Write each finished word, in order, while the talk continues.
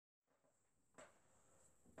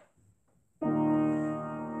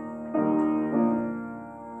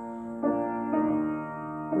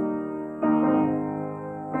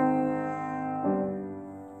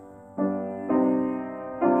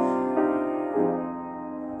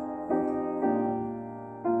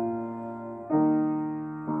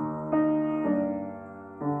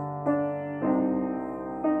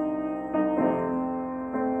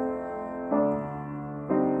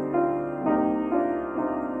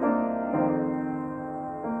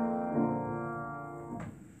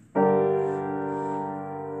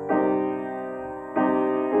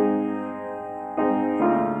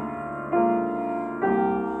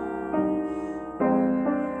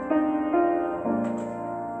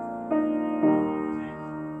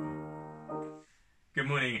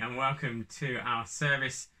welcome to our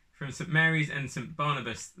service from St Mary's and St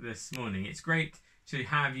Barnabas this morning. It's great to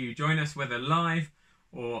have you join us, whether live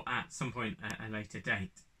or at some point at a later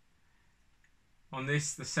date. On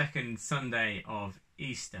this, the second Sunday of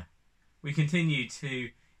Easter, we continue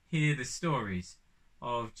to hear the stories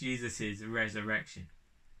of Jesus' resurrection.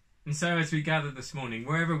 And so as we gather this morning,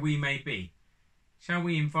 wherever we may be, shall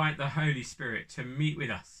we invite the Holy Spirit to meet with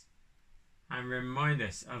us and remind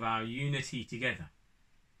us of our unity together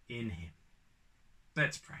in him.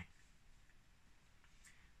 Let's pray.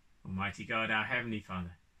 Almighty God, our Heavenly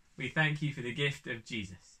Father, we thank you for the gift of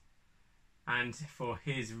Jesus and for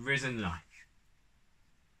his risen life.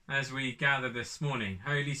 As we gather this morning,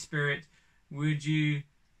 Holy Spirit, would you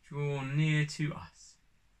draw near to us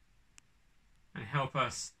and help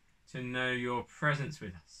us to know your presence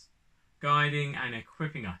with us, guiding and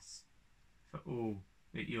equipping us for all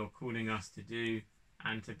that you're calling us to do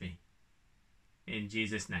and to be. In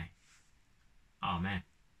Jesus' name, Amen.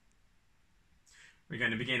 We're going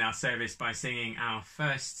to begin our service by singing our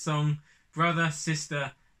first song, Brother,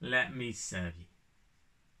 Sister, Let Me Serve You.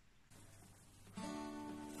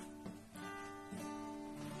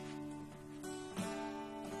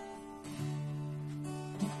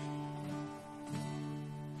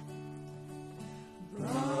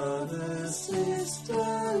 Brother, sister,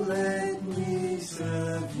 let me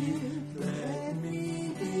serve you. Let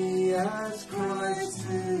me be as Christ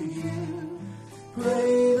to you.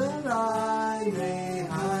 Pray that I may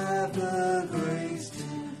have the grace to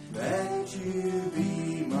let you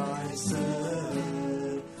be my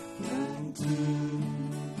servant too.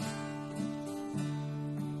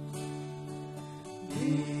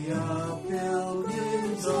 We are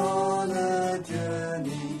pilgrims on a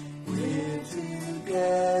journey. We're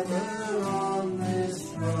together on this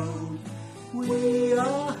road. We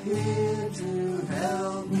are here to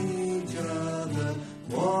help each other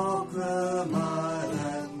walk the mile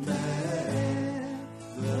and bear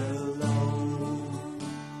the load.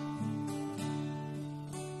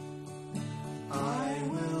 I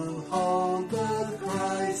will hold the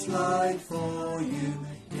Christ light for you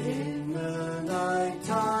in the night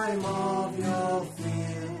time of your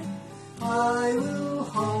fear. I will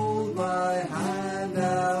hold my hand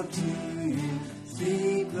out to you,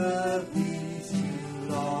 speak the peace you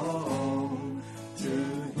long to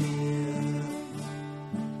hear.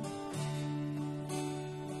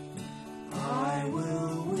 I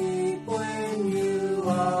will weep when you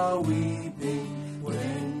are weeping,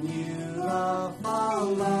 when you laugh,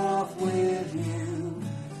 I'll laugh with you.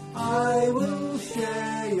 I will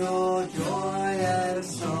share your joy and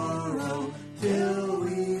sorrow till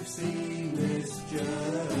we've seen this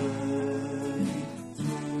journey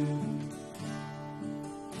through.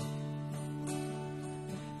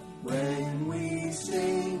 When we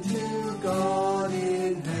sing to God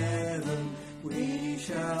in heaven, we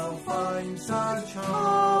shall find such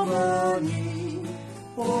harmony.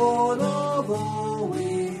 Born of all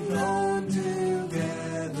we've known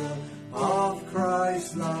together, of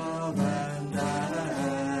Christ's love and agony.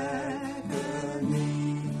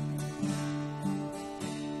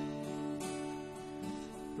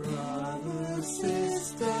 Brother,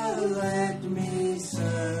 sister, let me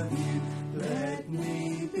serve you. Let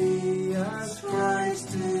me be as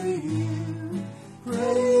Christ to you.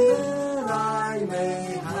 Pray that I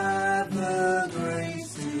may have the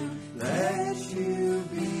grace to let you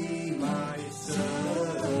be my servant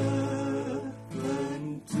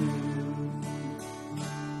too.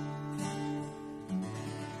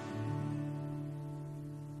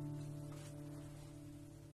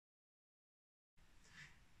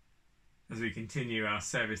 As we continue our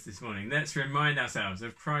service this morning, let's remind ourselves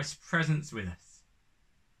of Christ's presence with us.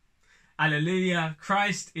 Alleluia,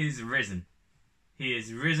 Christ is risen. He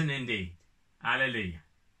is risen indeed. Alleluia.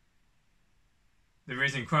 The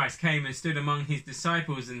risen Christ came and stood among his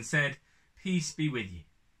disciples and said, "Peace be with you."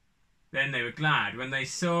 Then they were glad when they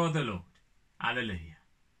saw the Lord. Alleluia.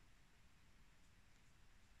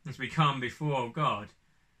 As we come before God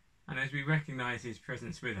and as we recognise his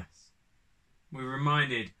presence with us, we're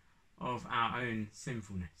reminded of our own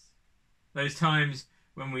sinfulness, those times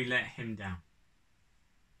when we let him down.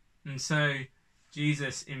 And so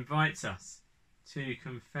Jesus invites us to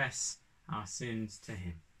confess our sins to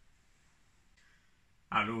him.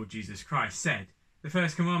 Our Lord Jesus Christ said, "The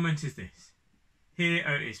first commandment is this: Hear,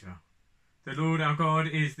 O Israel, the Lord our God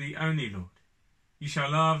is the only Lord. You shall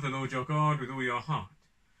love the Lord your God with all your heart,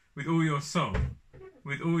 with all your soul,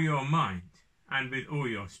 with all your mind, and with all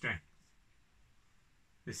your strength.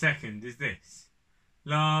 The second is this: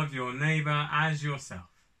 Love your neighbour as yourself.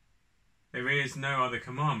 There is no other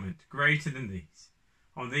commandment greater than these.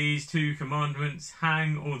 On these 2 commandments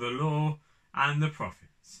hang all the law and the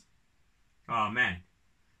prophets. Amen.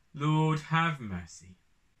 Lord, have mercy.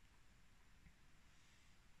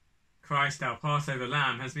 Christ, our Passover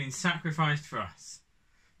lamb, has been sacrificed for us.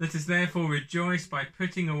 Let us therefore rejoice by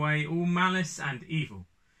putting away all malice and evil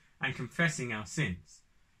and confessing our sins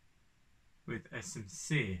with a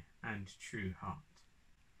sincere and true heart.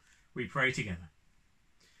 We pray together.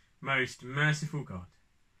 Most merciful God,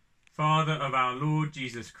 Father of our Lord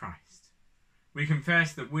Jesus Christ, we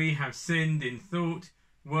confess that we have sinned in thought,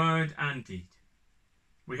 word and deed.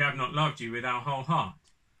 We have not loved you with our whole heart.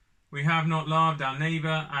 We have not loved our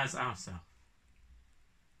neighbour as ourselves.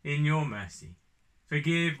 In your mercy,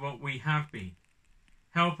 forgive what we have been.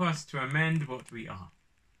 Help us to amend what we are,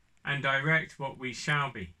 and direct what we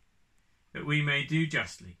shall be, that we may do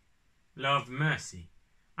justly, love mercy,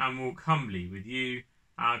 and walk humbly with you,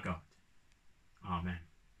 our God. Amen.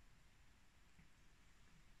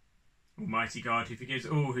 Almighty God, who forgives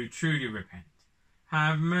all who truly repent,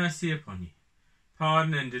 have mercy upon you,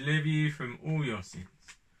 pardon and deliver you from all your sins,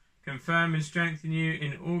 confirm and strengthen you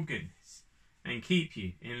in all goodness, and keep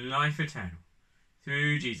you in life eternal,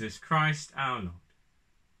 through Jesus Christ our Lord.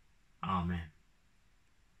 Amen.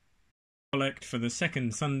 Collect for the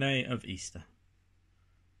 2nd Sunday of Easter.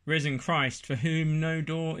 Risen Christ, for whom no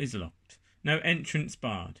door is locked, no entrance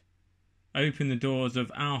barred, open the doors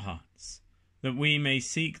of our hearts, that we may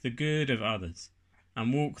seek the good of others,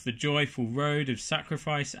 and walk the joyful road of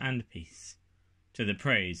sacrifice and peace, to the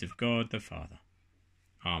praise of God the Father.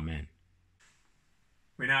 Amen.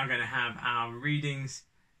 We're now going to have our readings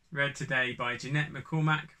read today by Jeanette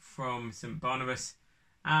McCormack from St Barnabas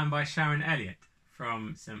and by Sharon Elliott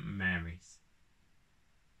from St Mary's.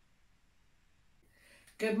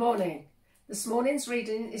 Good morning. This morning's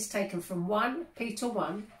reading is taken from 1 Peter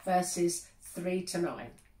 1 verses 3 to 9.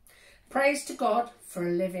 Praise to God for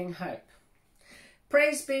a living hope.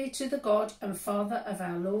 Praise be to the God and Father of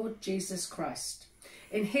our Lord Jesus Christ.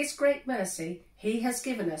 In his great mercy, he has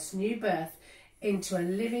given us new birth into a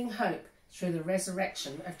living hope through the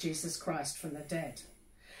resurrection of Jesus Christ from the dead,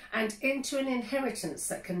 and into an inheritance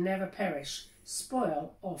that can never perish,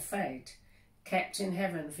 spoil or fade, kept in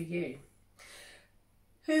heaven for you,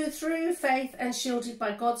 who through faith and shielded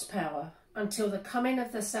by God's power until the coming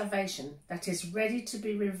of the salvation that is ready to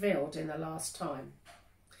be revealed in the last time.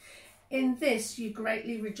 In this you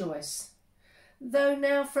greatly rejoice, though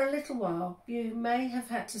now for a little while you may have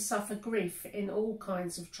had to suffer grief in all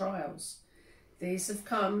kinds of trials. These have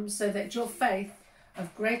come so that your faith,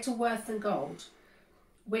 of greater worth than gold,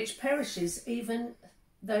 which perishes even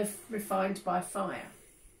though refined by fire,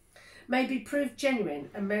 may be proved genuine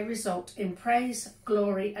and may result in praise,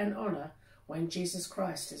 glory and honour when Jesus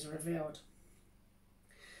Christ is revealed.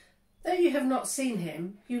 Though you have not seen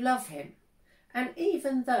him, you love him, and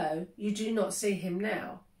even though you do not see him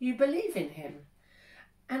now, you believe in him,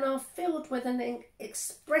 and are filled with an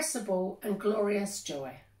inexpressible and glorious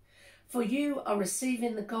joy, for you are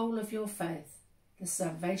receiving the goal of your faith, the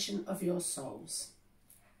salvation of your souls.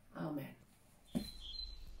 Amen.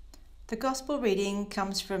 The Gospel reading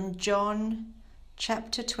comes from John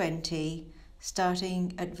chapter 20,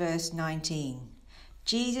 starting at verse 19.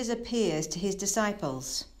 Jesus appears to his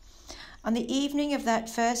disciples. On the evening of that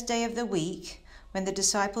first day of the week, when the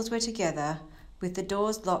disciples were together, with the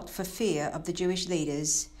doors locked for fear of the Jewish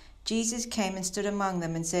leaders, Jesus came and stood among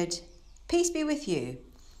them and said, "Peace be with you."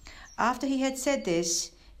 After he had said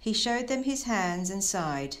this, he showed them his hands and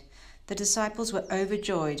side. The disciples were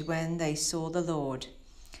overjoyed when they saw the Lord.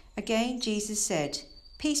 Again Jesus said,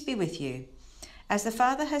 "Peace be with you. As the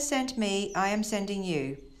Father has sent me, I am sending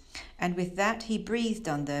you." And with that he breathed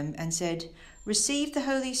on them and said, "Receive the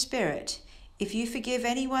Holy Spirit. If you forgive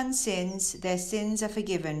anyone's sins, their sins are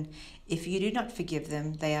forgiven. If you do not forgive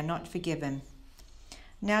them, they are not forgiven."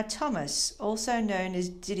 Now Thomas, also known as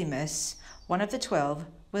Didymus, one of the 12,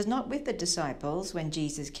 was not with the disciples when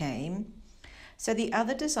Jesus came. So the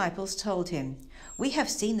other disciples told him, "We have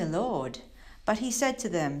seen the Lord." But he said to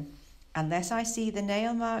them, "Unless I see the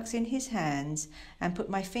nail marks in his hands, and put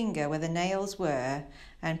my finger where the nails were,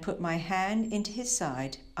 and put my hand into his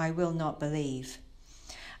side, I will not believe."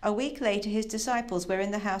 A week later his disciples were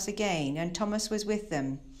in the house again, and Thomas was with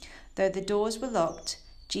them. Though the doors were locked,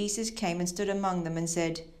 Jesus came and stood among them and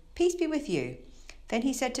said, "Peace be with you." Then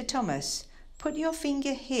he said to Thomas, "Put your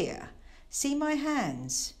finger here. See my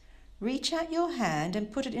hands. Reach out your hand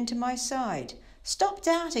and put it into my side. Stop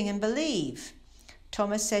doubting and believe."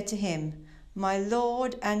 Thomas said to him, "My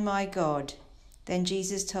Lord and my God." Then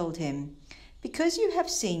Jesus told him, "Because you have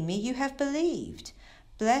seen me, you have believed.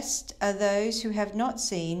 Blessed are those who have not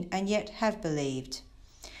seen and yet have believed."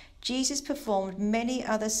 Jesus performed many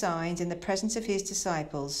other signs in the presence of his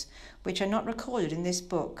disciples, which are not recorded in this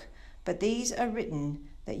book, but these are written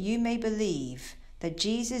that you may believe that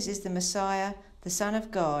Jesus is the Messiah, the Son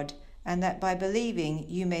of God, and that by believing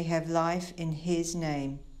you may have life in his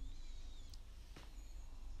name.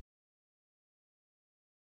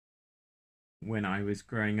 When I was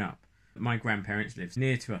growing up, my grandparents lived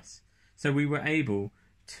near to us, so we were able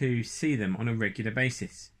to see them on a regular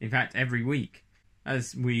basis. In fact, every week.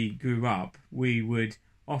 As we grew up, we would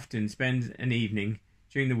often spend an evening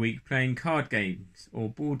during the week playing card games or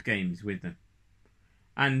board games with them.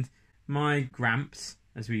 And my Gramps,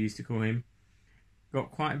 as we used to call him,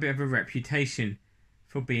 got quite a bit of a reputation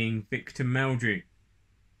for being Victor Meldrew.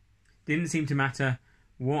 Didn't seem to matter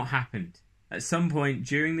what happened. At some point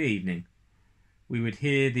during the evening, we would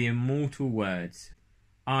hear the immortal words,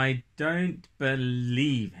 "I don't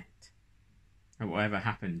believe it," at whatever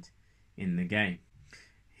happened in the game.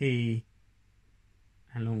 He,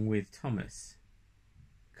 along with Thomas,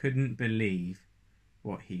 couldn't believe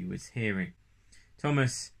what he was hearing.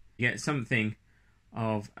 Thomas gets something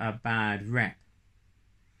of a bad rep.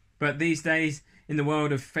 But these days, in the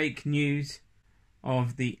world of fake news,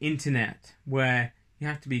 of the internet, where you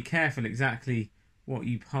have to be careful exactly what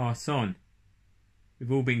you pass on,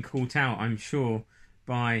 we've all been caught out, I'm sure,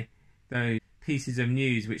 by those pieces of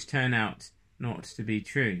news which turn out not to be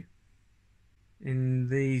true. In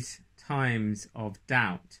these times of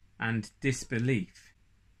doubt and disbelief,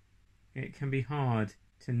 it can be hard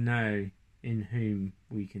to know in whom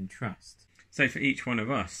we can trust. So for each one of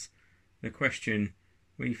us, the question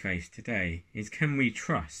we face today is, can we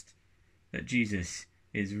trust that Jesus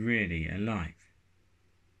is really alive?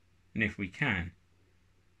 And if we can,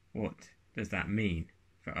 what does that mean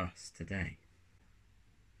for us today?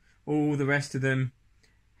 All the rest of them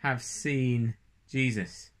have seen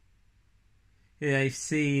Jesus. They've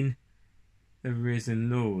seen the risen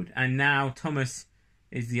Lord. And now Thomas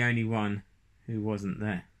is the only one who wasn't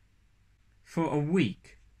there. For a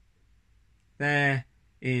week, there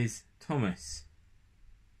is Thomas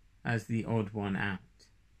as the odd one out.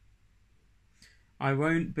 "I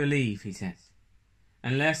won't believe," he says,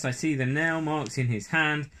 "unless I see the nail marks in his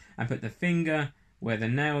hand and put the finger where the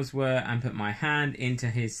nails were and put my hand into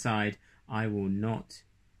his side. I will not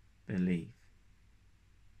believe."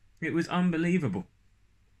 It was unbelievable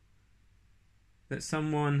that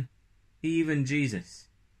someone, even Jesus,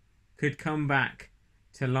 could come back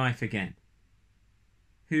to life again.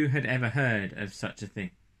 Who had ever heard of such a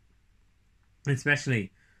thing?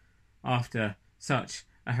 Especially after such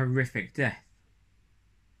a horrific death.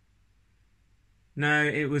 No,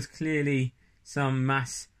 it was clearly some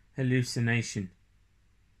mass hallucination.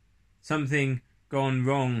 Something gone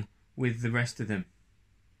wrong with the rest of them.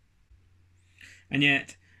 And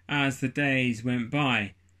yet, as the days went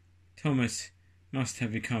by, Thomas must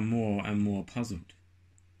have become more and more puzzled.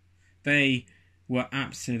 They were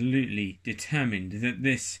absolutely determined that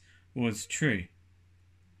this was true.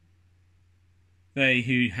 They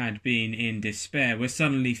who had been in despair were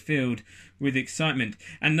suddenly filled with excitement,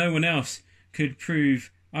 and no one else could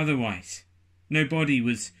prove otherwise. No body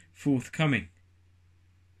was forthcoming.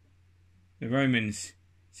 The Romans,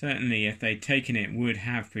 certainly, if they'd taken it, would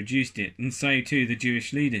have produced it, and so too the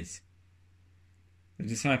Jewish leaders. The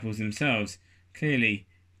disciples themselves clearly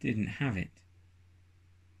didn't have it.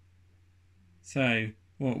 So,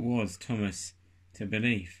 what was Thomas to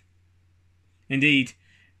believe? Indeed,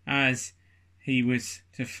 as he was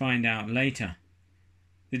to find out later,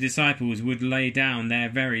 the disciples would lay down their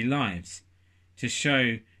very lives to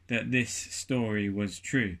show that this story was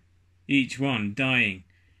true, each one dying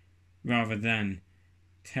rather than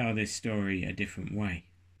tell this story a different way.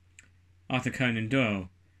 Arthur Conan Doyle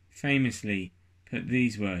famously put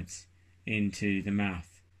these words into the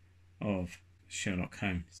mouth of Sherlock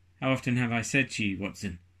Holmes. "How often have I said to you,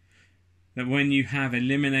 Watson, that when you have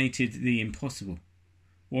eliminated the impossible,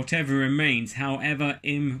 whatever remains, however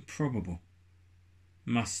improbable,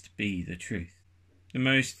 must be the truth." The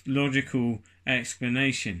most logical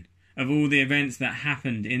explanation of all the events that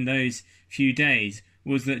happened in those few days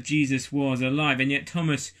was that Jesus was alive, and yet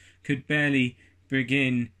Thomas could barely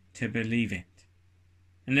begin to believe it.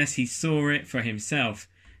 Unless he saw it for himself,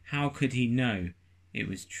 how could he know it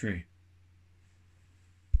was true?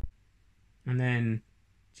 And then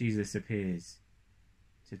Jesus appears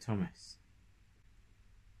to Thomas.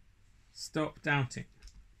 Stop doubting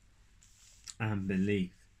and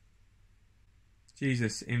believe.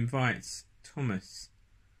 Jesus invites Thomas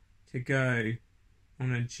to go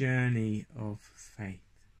on a journey of faith.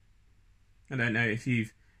 I don't know if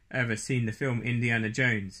you've ever seen the film Indiana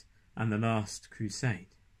Jones and the Last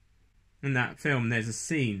Crusade. In that film there's a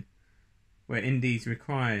scene were indeed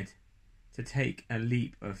required to take a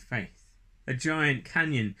leap of faith. A giant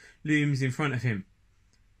canyon looms in front of him,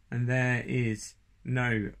 and there is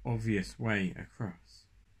no obvious way across.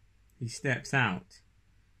 He steps out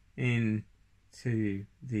into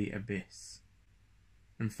the abyss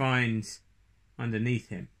and finds underneath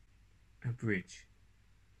him a bridge,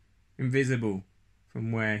 invisible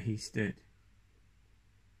from where he stood,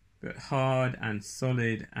 but hard and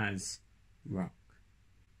solid as rock.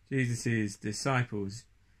 Jesus' disciples,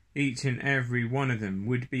 each and every one of them,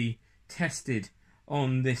 would be tested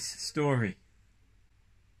on this story,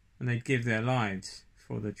 and they'd give their lives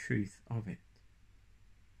for the truth of it.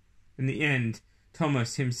 In the end,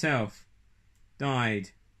 Thomas himself died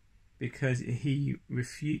because he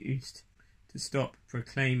refused to stop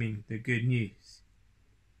proclaiming the good news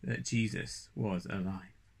that Jesus was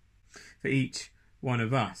alive. For each one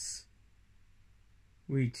of us,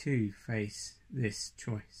 we too face this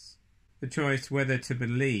choice. The choice whether to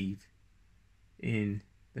believe in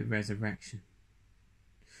the resurrection.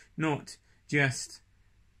 Not just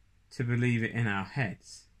to believe it in our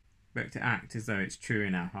heads, but to act as though it's true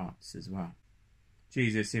in our hearts as well.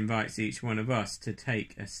 Jesus invites each one of us to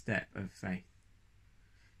take a step of faith,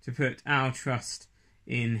 to put our trust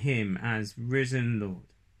in him as risen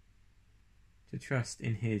Lord, to trust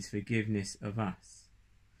in his forgiveness of us,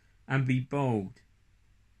 and be bold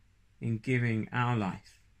in giving our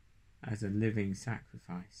life as a living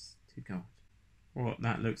sacrifice to God. What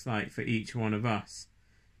that looks like for each one of us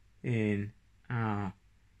in our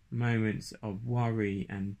moments of worry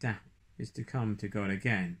and doubt is to come to God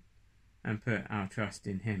again and put our trust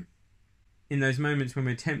in him. In those moments when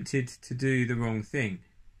we're tempted to do the wrong thing,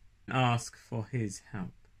 ask for his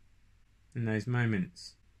help. In those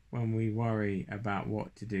moments when we worry about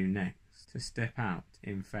what to do next, to step out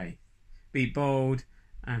in faith, be bold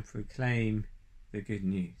and proclaim the good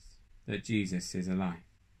news that Jesus is alive.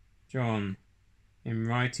 John, in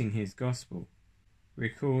writing his gospel,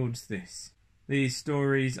 records this. These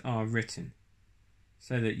stories are written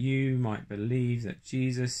so that you might believe that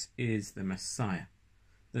Jesus is the Messiah,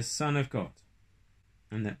 the Son of God,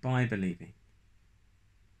 and that by believing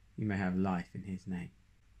you may have life in his name.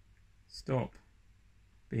 Stop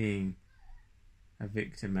being a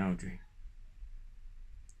Victor Meldrew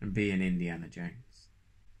and be an Indiana Jones.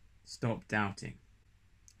 Stop doubting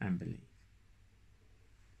and believe.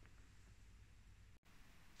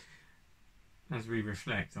 As we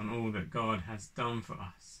reflect on all that God has done for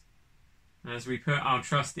us, and as we put our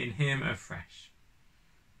trust in him afresh,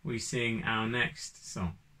 we sing our next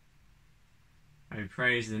song. Oh,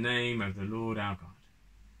 praise the name of the Lord our God.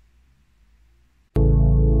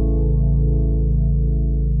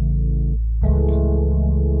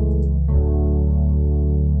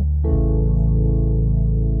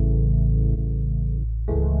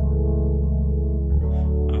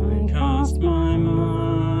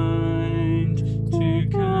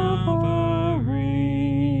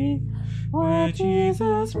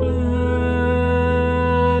 Jesus bled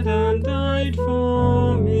and died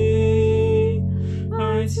for me.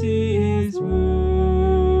 I see his wounds,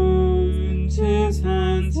 his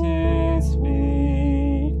hands, his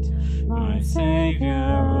feet. My Saviour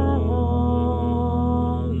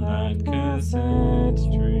on that cursed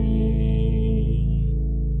tree.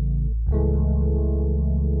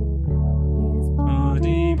 His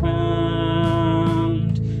body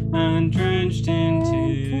bound and drenched in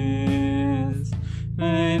tears,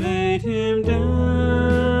 they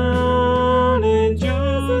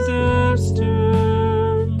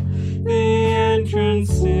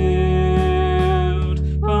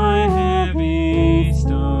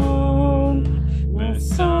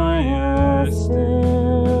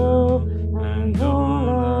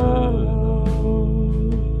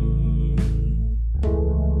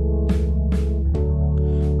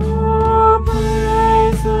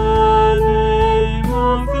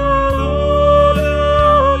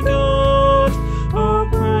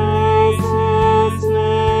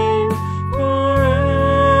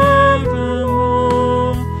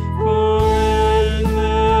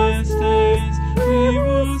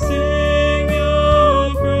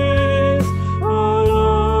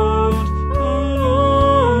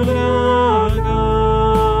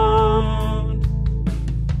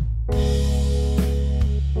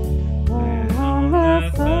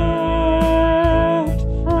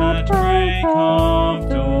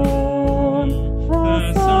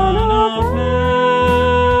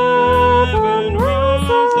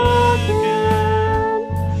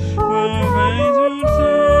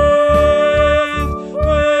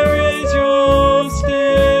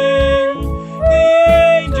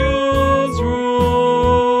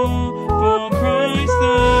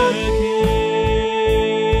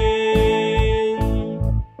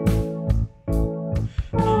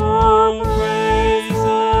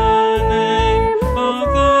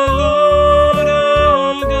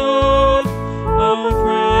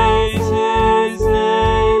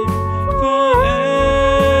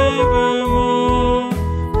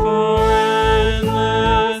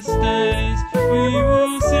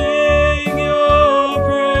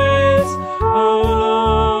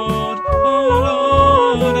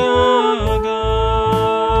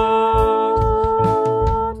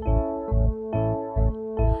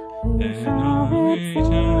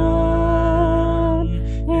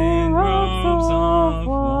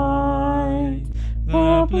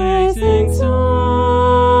blazing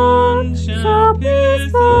sun shall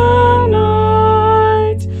pierce the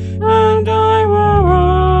night, and I will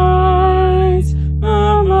rise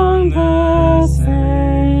among the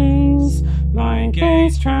saints, my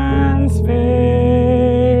gaze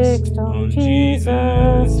transfixed on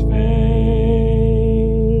Jesus' face.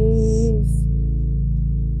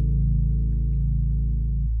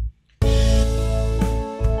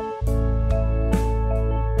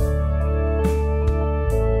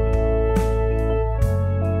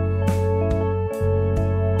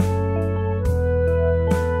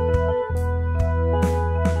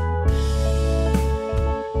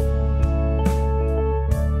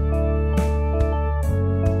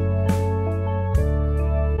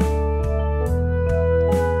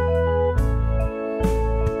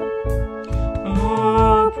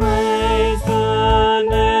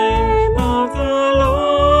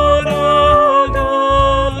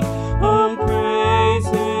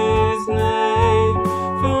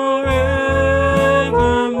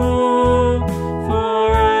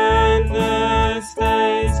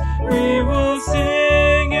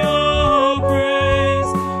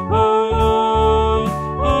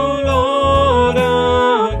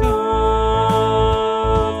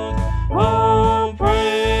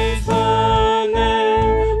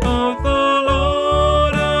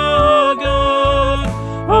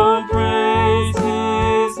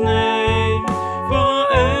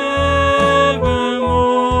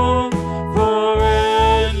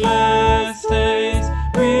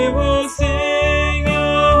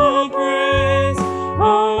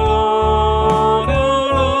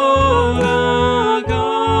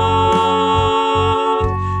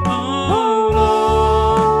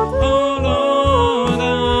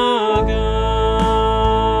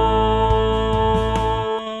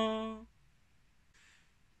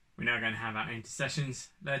 Intercessions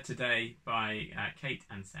led today by Kate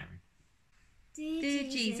and Sarah. Dear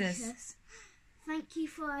Jesus, thank you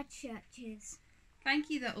for our churches. Thank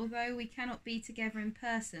you that although we cannot be together in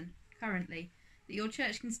person currently, that your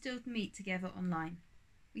church can still meet together online.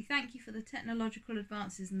 We thank you for the technological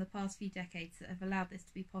advances in the past few decades that have allowed this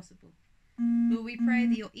to be possible. Lord, we pray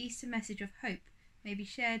that your Easter message of hope may be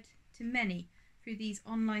shared to many through these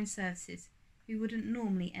online services who wouldn't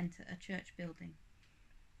normally enter a church building.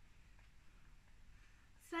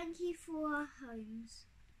 Thank you for our homes.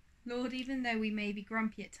 Lord, even though we may be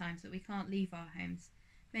grumpy at times that we can't leave our homes,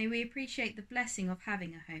 may we appreciate the blessing of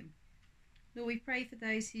having a home. Lord, we pray for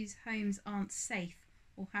those whose homes aren't safe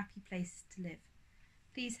or happy places to live.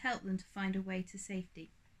 Please help them to find a way to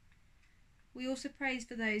safety. We also pray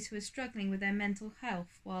for those who are struggling with their mental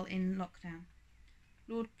health while in lockdown.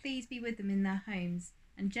 Lord, please be with them in their homes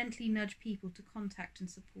and gently nudge people to contact and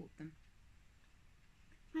support them.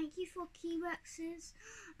 Thank you for key workers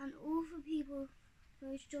and all the people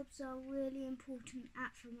whose jobs are really important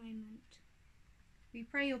at the moment. We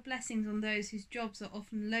pray your blessings on those whose jobs are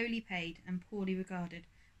often lowly paid and poorly regarded,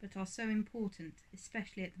 but are so important,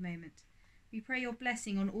 especially at the moment. We pray your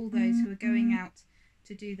blessing on all those who are going out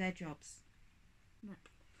to do their jobs. No.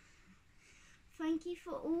 Thank you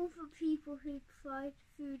for all the people who provide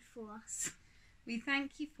food for us. We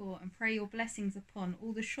thank you for and pray your blessings upon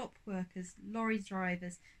all the shop workers, lorry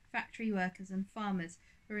drivers, factory workers and farmers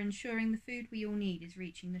who are ensuring the food we all need is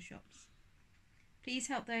reaching the shops. Please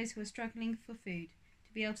help those who are struggling for food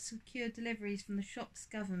to be able to secure deliveries from the shops,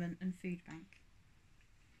 government and food bank.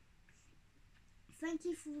 Thank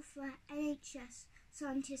you for NHS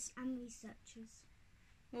scientists and researchers.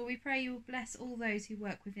 Lord, we pray you will bless all those who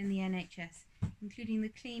work within the NHS, including the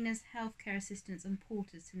cleaners, healthcare assistants and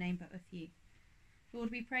porters, to name but a few. Lord,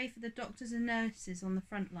 we pray for the doctors and nurses on the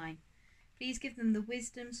front line. Please give them the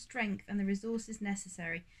wisdom, strength and the resources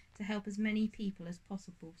necessary to help as many people as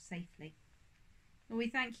possible safely. Lord, we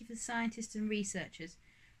thank you for scientists and researchers.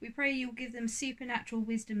 We pray you will give them supernatural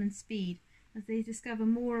wisdom and speed as they discover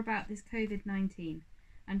more about this COVID-19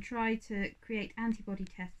 and try to create antibody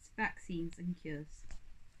tests, vaccines and cures.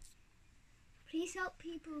 Please help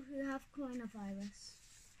people who have coronavirus.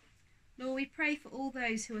 Lord, we pray for all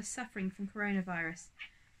those who are suffering from coronavirus.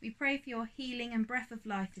 We pray for your healing and breath of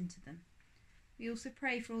life into them. We also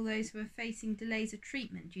pray for all those who are facing delays of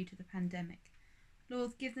treatment due to the pandemic.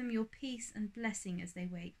 Lord, give them your peace and blessing as they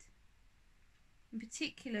wait. In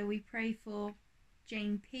particular, we pray for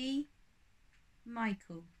Jane P.,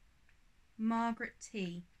 Michael, Margaret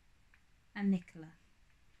T., and Nicola.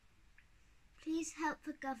 Please help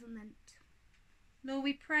the government. Lord,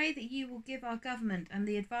 we pray that you will give our government and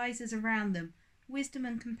the advisors around them wisdom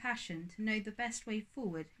and compassion to know the best way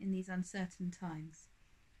forward in these uncertain times.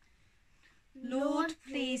 Lord,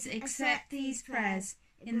 please accept these prayers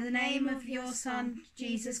In the name of your Son,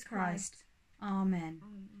 Jesus Christ. Amen.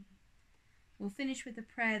 We'll finish with the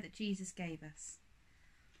prayer that Jesus gave us.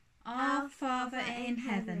 Our Father in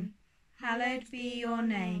heaven, hallowed be your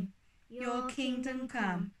name. Your kingdom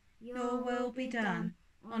come, your will be done,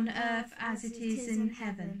 on earth as it is in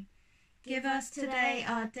heaven. Give us today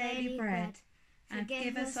our daily bread, and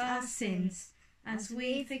forgive us our sins, as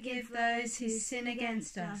we forgive those who sin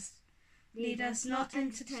against us. Lead us not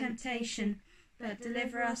into temptation, but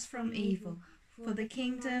deliver us from evil. For the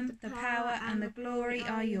kingdom, the power, and the glory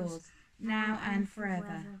are yours, now and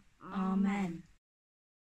forever. Amen.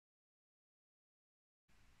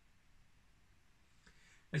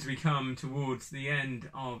 As we come towards the end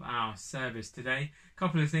of our service today, a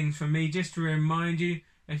couple of things from me just to remind you,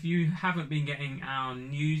 if you haven't been getting our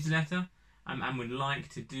newsletter and would like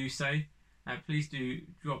to do so, please do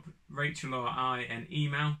drop Rachel or I an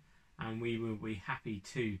email, and we will be happy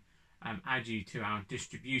to add you to our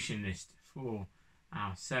distribution list for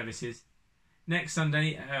our services. Next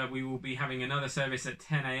Sunday we will be having another service at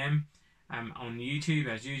 10 a.m. On YouTube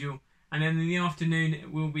as usual, and then in the afternoon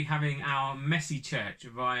we'll be having our Messy Church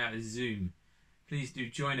via Zoom. Please do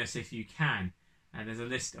join us if you can. There's a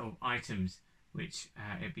list of items which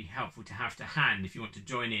it'd be helpful to have to hand if you want to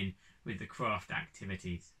join in with the craft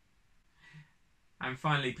activities. And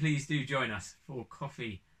finally, please do join us for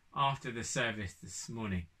coffee after the service this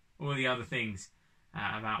morning. All the other things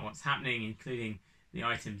about what's happening, including the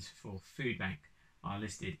items for Food Bank, are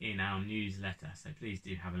listed in our newsletter, so please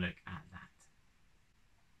do have a look at that.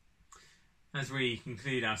 As we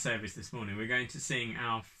conclude our service this morning, we're going to sing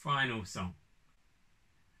our final song,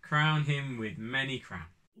 Crown Him with Many Crowns.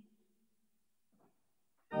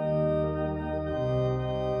 Crown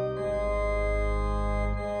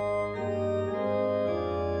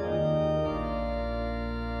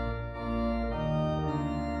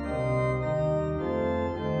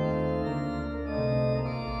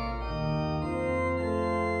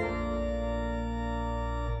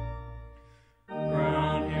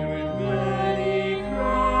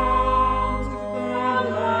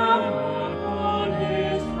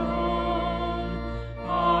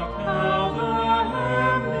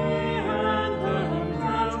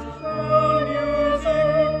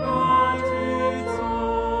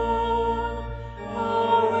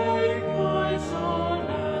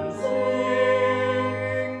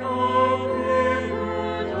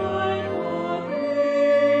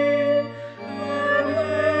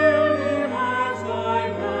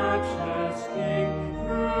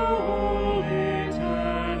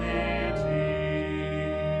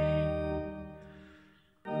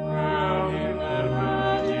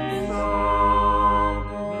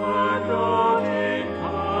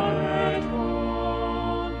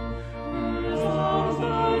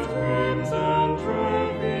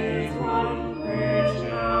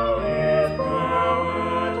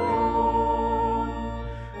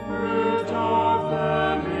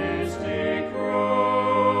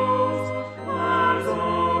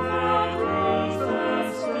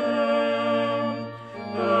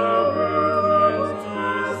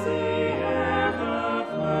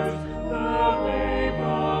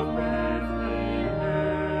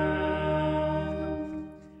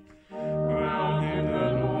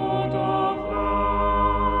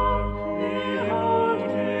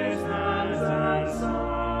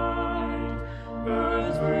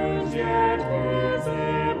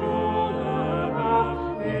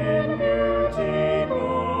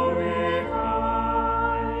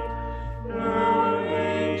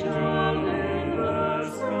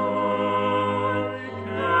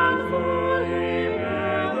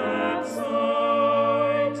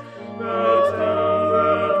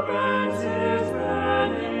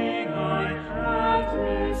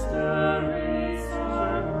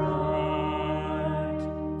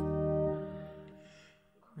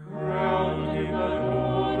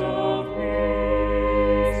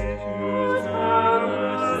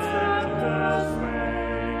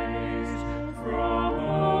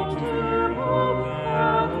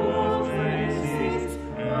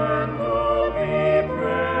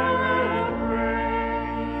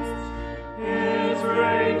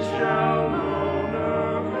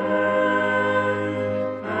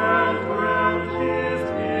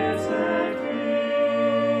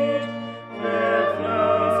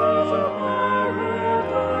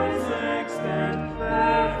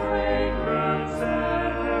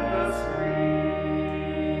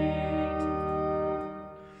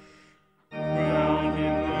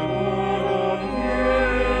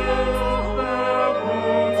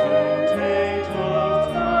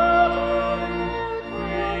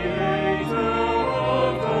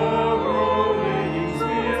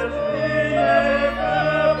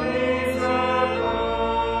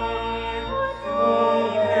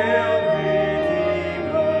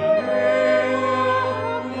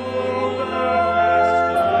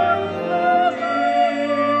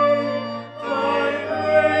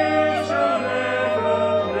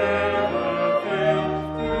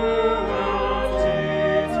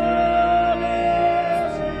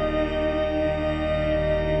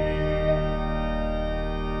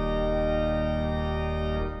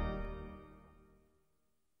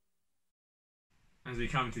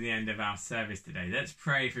come to the end of our service today, let's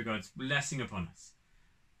pray for God's blessing upon us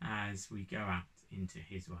as we go out into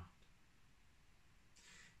his world.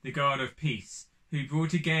 The God of peace, who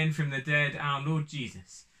brought again from the dead our Lord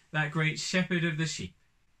Jesus, that great shepherd of the sheep,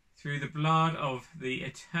 through the blood of the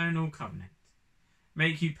eternal covenant,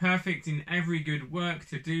 make you perfect in every good work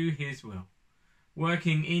to do his will,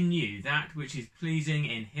 working in you that which is pleasing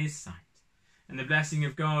in his sight. And the blessing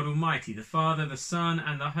of God Almighty, the Father, the Son,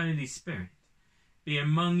 and the Holy Spirit, be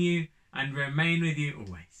among you and remain with you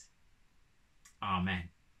always. Amen.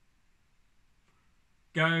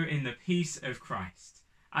 Go in the peace of Christ.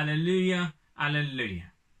 Alleluia,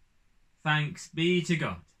 alleluia. Thanks be to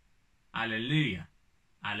God. Alleluia,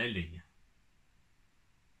 alleluia.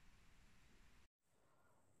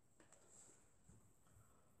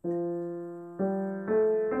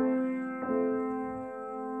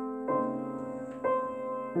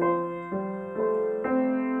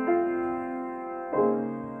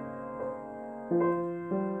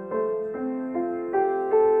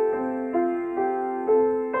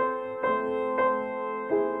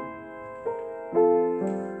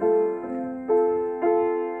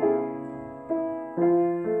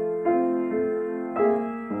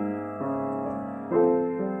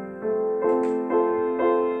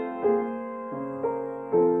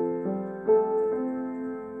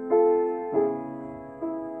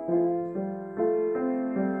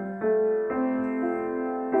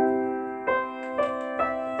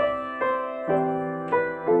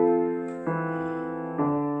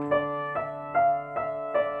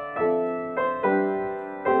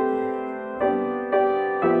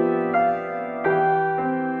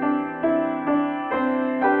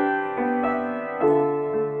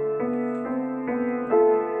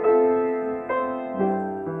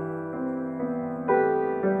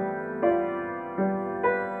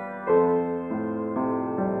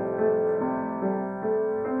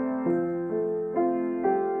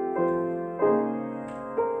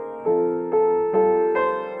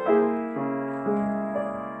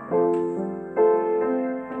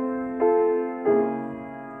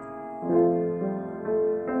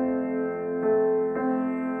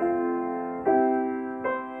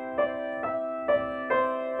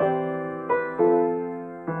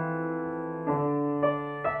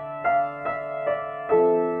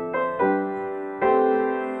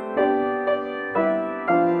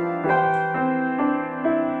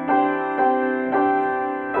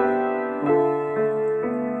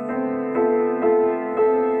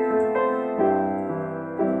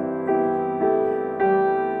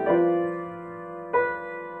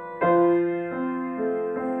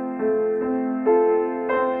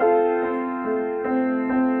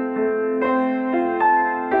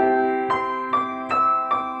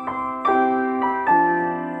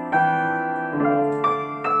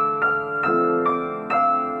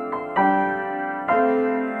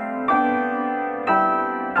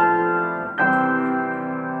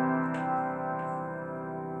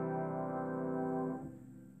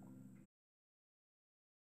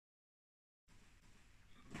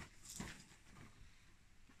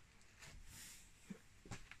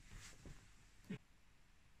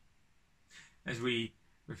 As we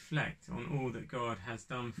reflect on all that God has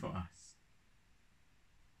done for us.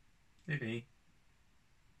 Libby?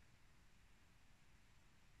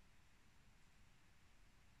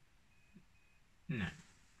 No.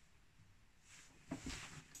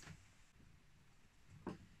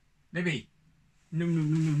 Libby! No, no,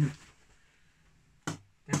 no, no, no.